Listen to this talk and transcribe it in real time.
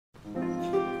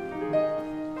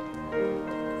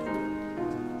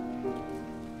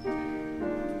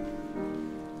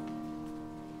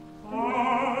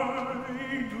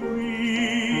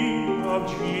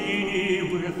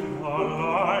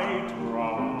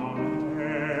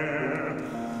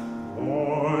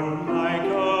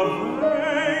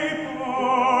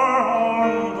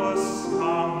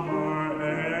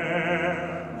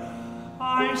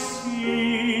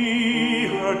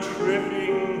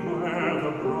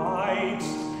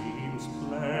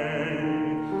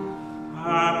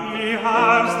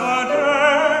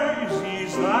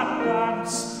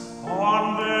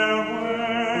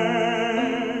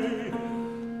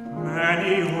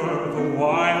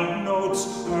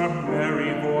her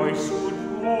merry voice would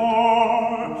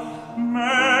roar.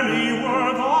 Many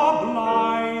were the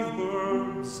blithe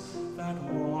birds that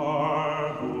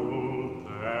warbled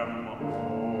them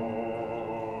o'er.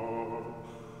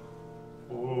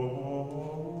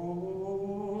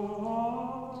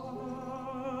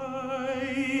 I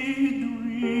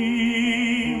dream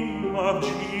of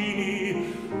Jeannie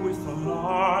with the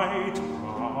light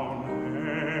brown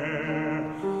hair,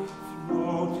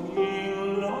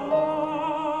 floating like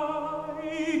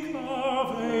a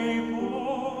vapor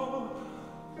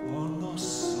on the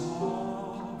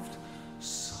soft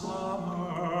summer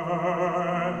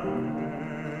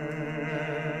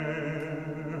air.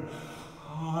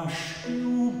 Hush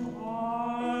you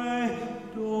by,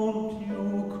 don't you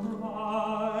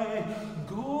cry,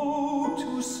 go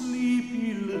to sleepy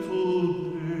little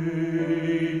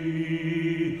baby.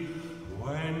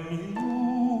 When you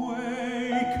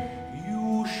wake, you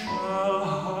shall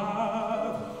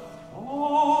have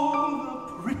all the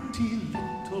pretty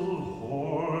little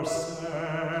horses.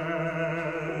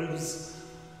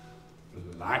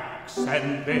 Blacks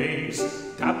and bays,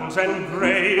 daples and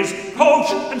greys,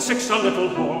 coach and 6 a little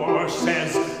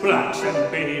horses. Blacks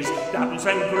and bays, daples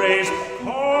and greys,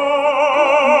 coach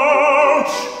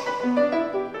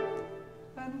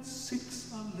and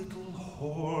 6 a little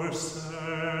horses.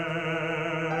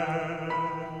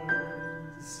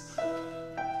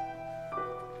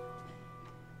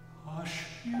 Hush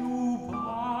you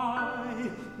by,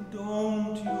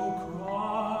 don't you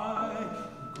cry,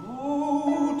 go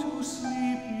to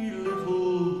sleepy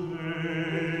little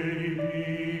baby.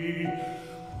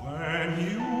 When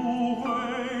you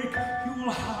wake,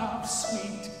 you'll have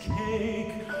sweet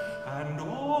cake and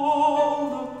all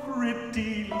the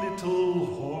pretty little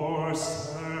horses.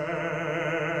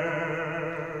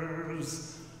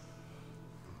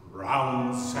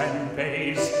 Browns and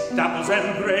bays, daples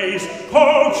and greys,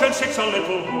 coach and 6 a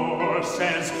little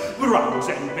horses. Browns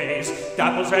and bays,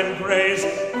 daples and greys,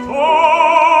 coach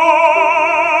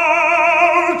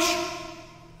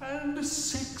and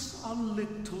 6 a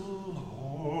little